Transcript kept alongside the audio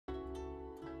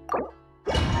Time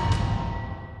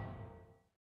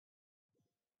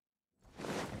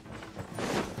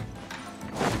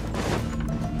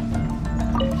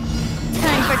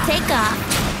for takeoff.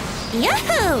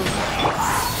 Yahoo!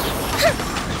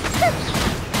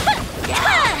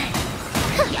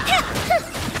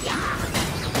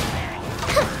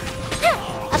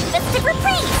 A festive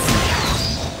reprise!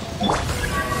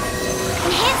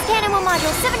 Enhanced Animal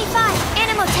Module 75,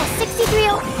 Animal Test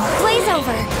 630, Blaze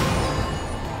over.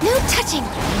 No touching.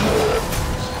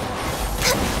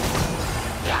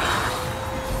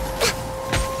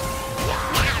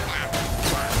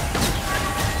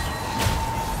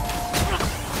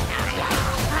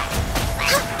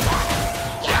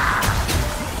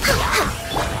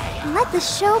 Let the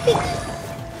show be...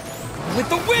 With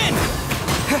the wind!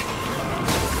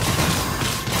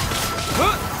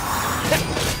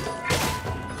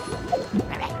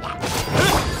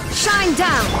 Shine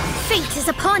down! Fate is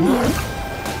upon you!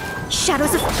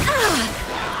 Shadows of...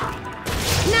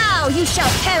 Now you shall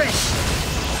perish!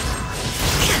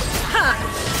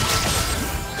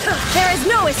 There is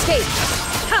no escape!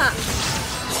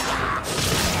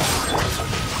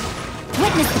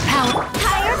 Witness the power!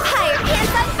 Higher, higher!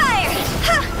 Hands on fire!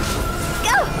 Go!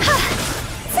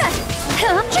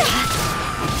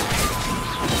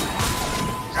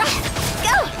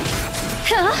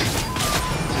 Go!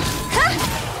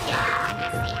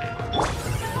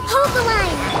 Hold the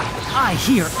line! I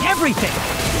hear everything!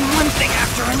 One thing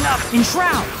after another!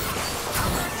 Enshroud!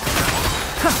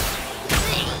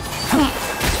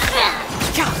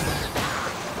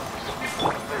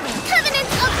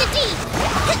 Covenants of the Deep!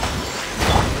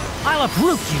 I'll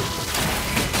uproot you!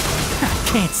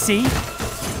 Can't see?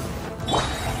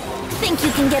 Think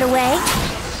you can get away?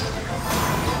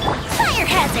 Fire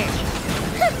hazard!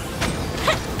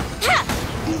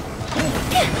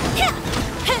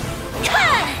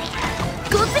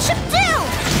 Goldfish up down!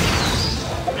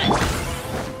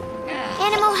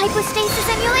 Animal hypostasis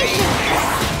emulation!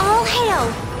 All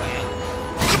hail!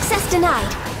 Access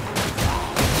denied.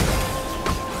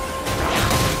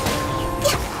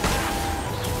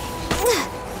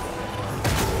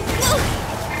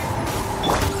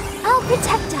 I'll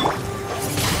protect us.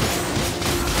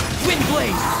 Wind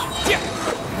blade!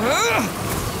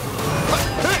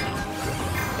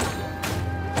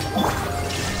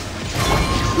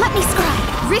 Let me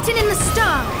scribe, written in the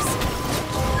stars.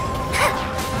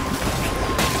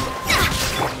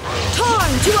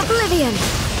 Torn to oblivion.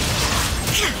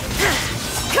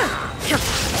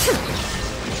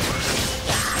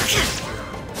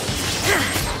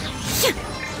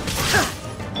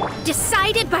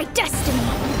 Decided by destiny.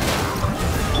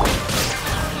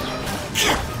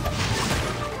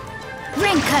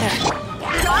 Ring cutter.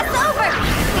 Cross over.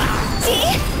 See?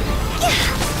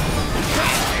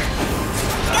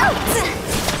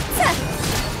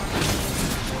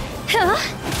 Go!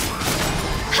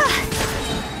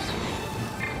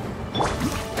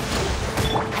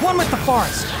 One with the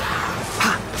forest!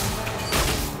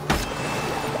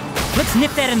 Let's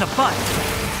nip that in the bud!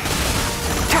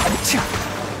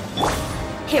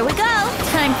 Here we go!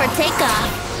 Time for takeoff!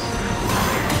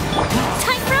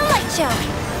 Time for a light show!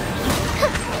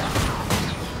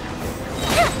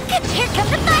 Here come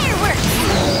the fireworks!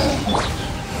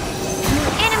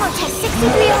 Animal Test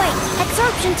 6308,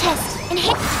 Absorption Test, and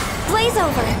hit Blaze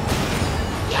over.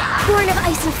 Born of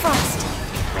Ice and Frost.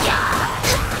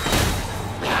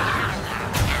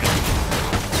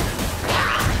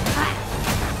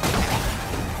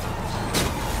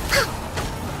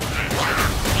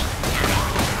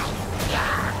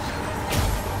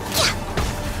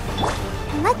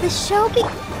 Let the show be...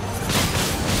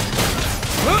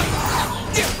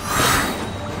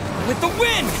 With the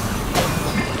wind!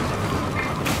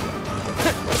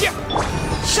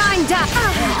 Shine down!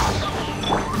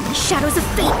 Shadows of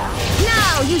fate!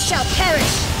 Now you shall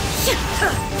perish!